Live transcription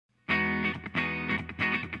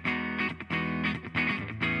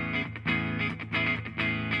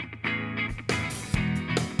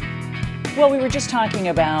Well, we were just talking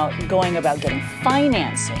about going about getting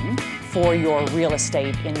financing for your real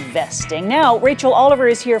estate investing. Now, Rachel Oliver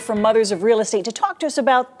is here from Mothers of Real Estate to talk to us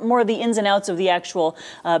about more of the ins and outs of the actual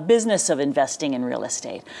business of investing in real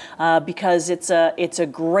estate, because it's a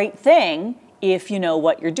great thing if you know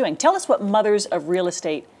what you're doing. Tell us what Mothers of Real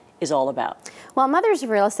Estate is all about. Well, Mothers of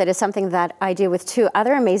Real Estate is something that I do with two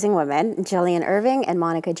other amazing women, Jillian Irving and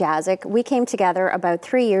Monica Jazik. We came together about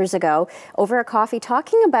 3 years ago over a coffee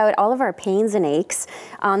talking about all of our pains and aches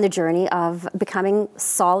on the journey of becoming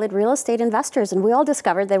solid real estate investors. And we all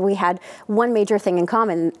discovered that we had one major thing in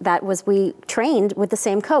common. That was we trained with the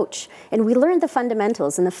same coach. And we learned the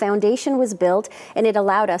fundamentals, and the foundation was built, and it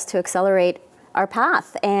allowed us to accelerate our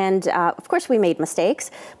path. And of course we made mistakes,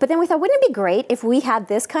 but then we thought, wouldn't it be great if we had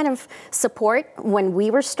this kind of support when we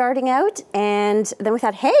were starting out? And then we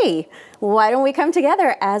thought, hey, why don't we come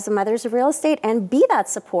together as Mothers of Real Estate and be that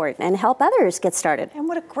support and help others get started? And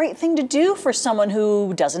what a great thing to do for someone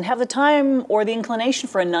who doesn't have the time or the inclination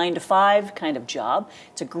for a 9-to-5 kind of job.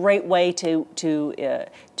 It's a great way to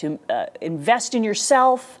invest in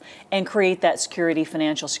yourself and create that security,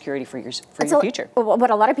 financial security for your future.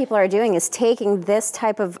 What a lot of people are doing is taking this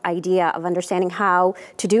type of idea of understanding how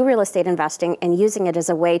to do real estate investing and using it as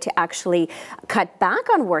a way to actually cut back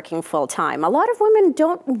on working full time. A lot of women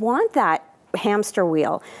don't want that hamster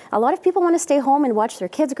wheel. A lot of people want to stay home and watch their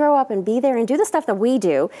kids grow up and be there and do the stuff that we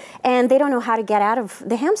do, and they don't know how to get out of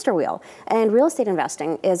the hamster wheel. And real estate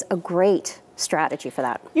investing is a great strategy for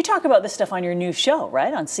that. You talk about this stuff on your new show,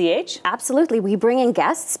 right, on CH? Absolutely. We bring in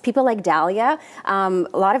guests, people like Dahlia, a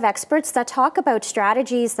lot of experts that talk about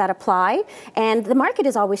strategies that apply, and the market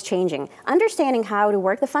is always changing. Understanding how to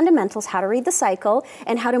work the fundamentals, how to read the cycle,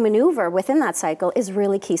 and how to maneuver within that cycle is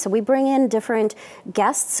really key. So we bring in different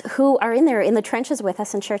guests who are in there in the trenches with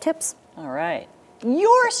us and share tips. All right.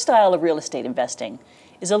 Your style of real estate investing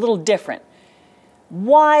is a little different.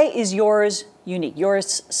 Why is yours unique,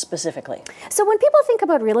 yours specifically? So when people think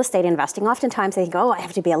about real estate investing, oftentimes they think, oh, I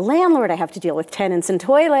have to be a landlord, I have to deal with tenants and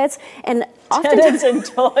toilets. And tenants and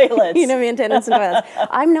toilets. You know me, and tenants and toilets.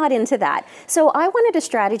 I'm not into that. So I wanted a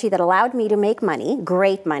strategy that allowed me to make money,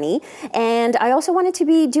 great money, and I also wanted to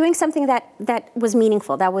be doing something that was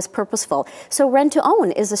meaningful, that was purposeful. So rent to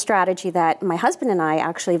own is a strategy that my husband and I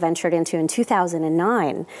actually ventured into in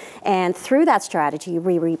 2009. And through that strategy,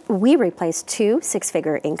 we replaced two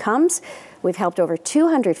six-figure incomes. We've helped over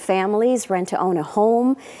 200 families rent to own a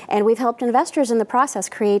home, and we've helped investors in the process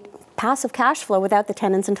create passive cash flow without the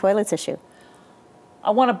tenants and toilets issue. I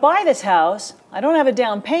want to buy this house. I don't have a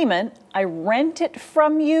down payment. I rent it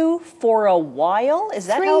from you for a while. Is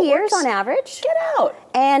that how it works? 3 years on average. Get out.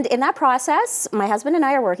 And in that process, my husband and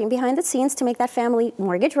I are working behind the scenes to make that family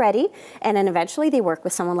mortgage ready. And then eventually they work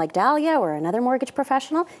with someone like Dahlia or another mortgage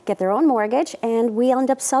professional, get their own mortgage, and we end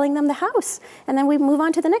up selling them the house. And then we move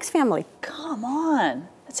on to the next family. Come on.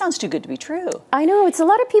 That sounds too good to be true. I know, it's a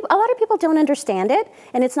lot of people don't understand it,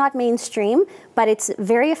 and it's not mainstream, but it's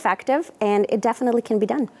very effective, and it definitely can be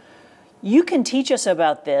done. You can teach us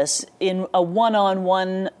about this in a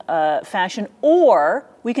one-on-one fashion, or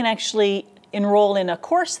we can actually enroll in a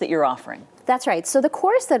course that you're offering. That's right. So the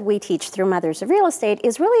course that we teach through Mothers of Real Estate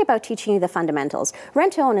is really about teaching you the fundamentals.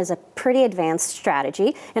 Rent to own is a pretty advanced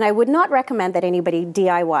strategy, and I would not recommend that anybody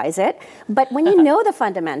DIYs it. But when you know the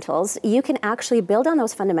fundamentals, you can actually build on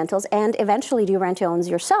those fundamentals and eventually do rent to owns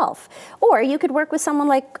yourself. Or you could work with someone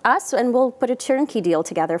like us, and we'll put a turnkey deal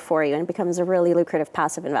together for you, and it becomes a really lucrative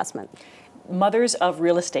passive investment. Mothers of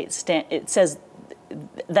Real Estate, it says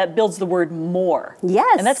that builds the word more.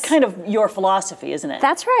 Yes. And that's kind of your philosophy, isn't it?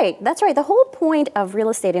 That's right. That's right. The whole point of real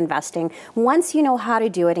estate investing, once you know how to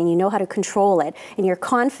do it and you know how to control it and you're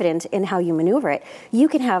confident in how you maneuver it, you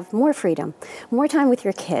can have more freedom, more time with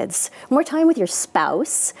your kids, more time with your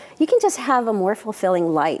spouse. You can just have a more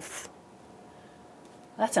fulfilling life.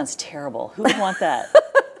 That sounds terrible. Who would want that?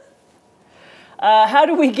 How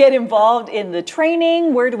do we get involved in the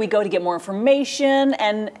training? Where do we go to get more information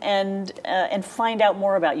and find out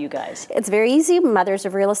more about you guys? It's very easy,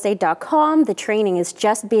 mothersofrealestate.com. The training is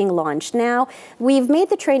just being launched now. We've made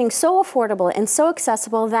the training so affordable and so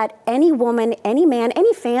accessible that any woman, any man,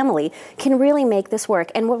 any family can really make this work.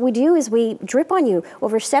 And what we do is we drip on you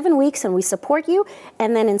over 7 weeks and we support you.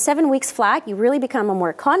 And then in 7 weeks flat, you really become a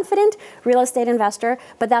more confident real estate investor.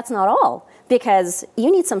 But that's not all, because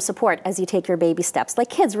you need some support as you take your baby steps. Like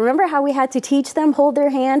kids, remember how we had to teach them, hold their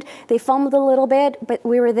hand, they fumbled a little bit, but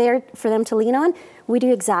we were there for them to lean on? We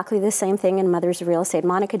do exactly the same thing in Mothers of Real Estate.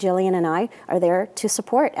 Monica, Jillian, and I are there to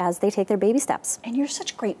support as they take their baby steps. And you're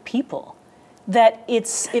such great people that it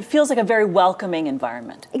feels like a very welcoming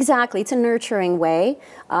environment. Exactly. It's a nurturing way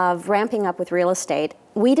of ramping up with real estate.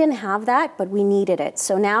 we didn't have that, but we needed it.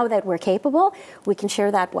 So now that we're capable, we can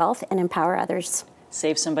share that wealth and empower others.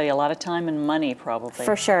 Save somebody a lot of time and money, probably.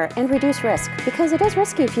 For sure, and reduce risk, because it is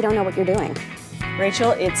risky if you don't know what you're doing.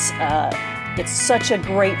 Rachel, it's such a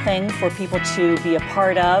great thing for people to be a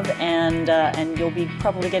part of, and you'll be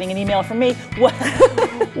probably getting an email from me.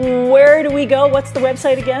 Where do we go? What's the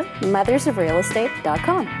website again?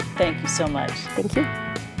 mothersofrealestate.com. Thank you so much. Thank you.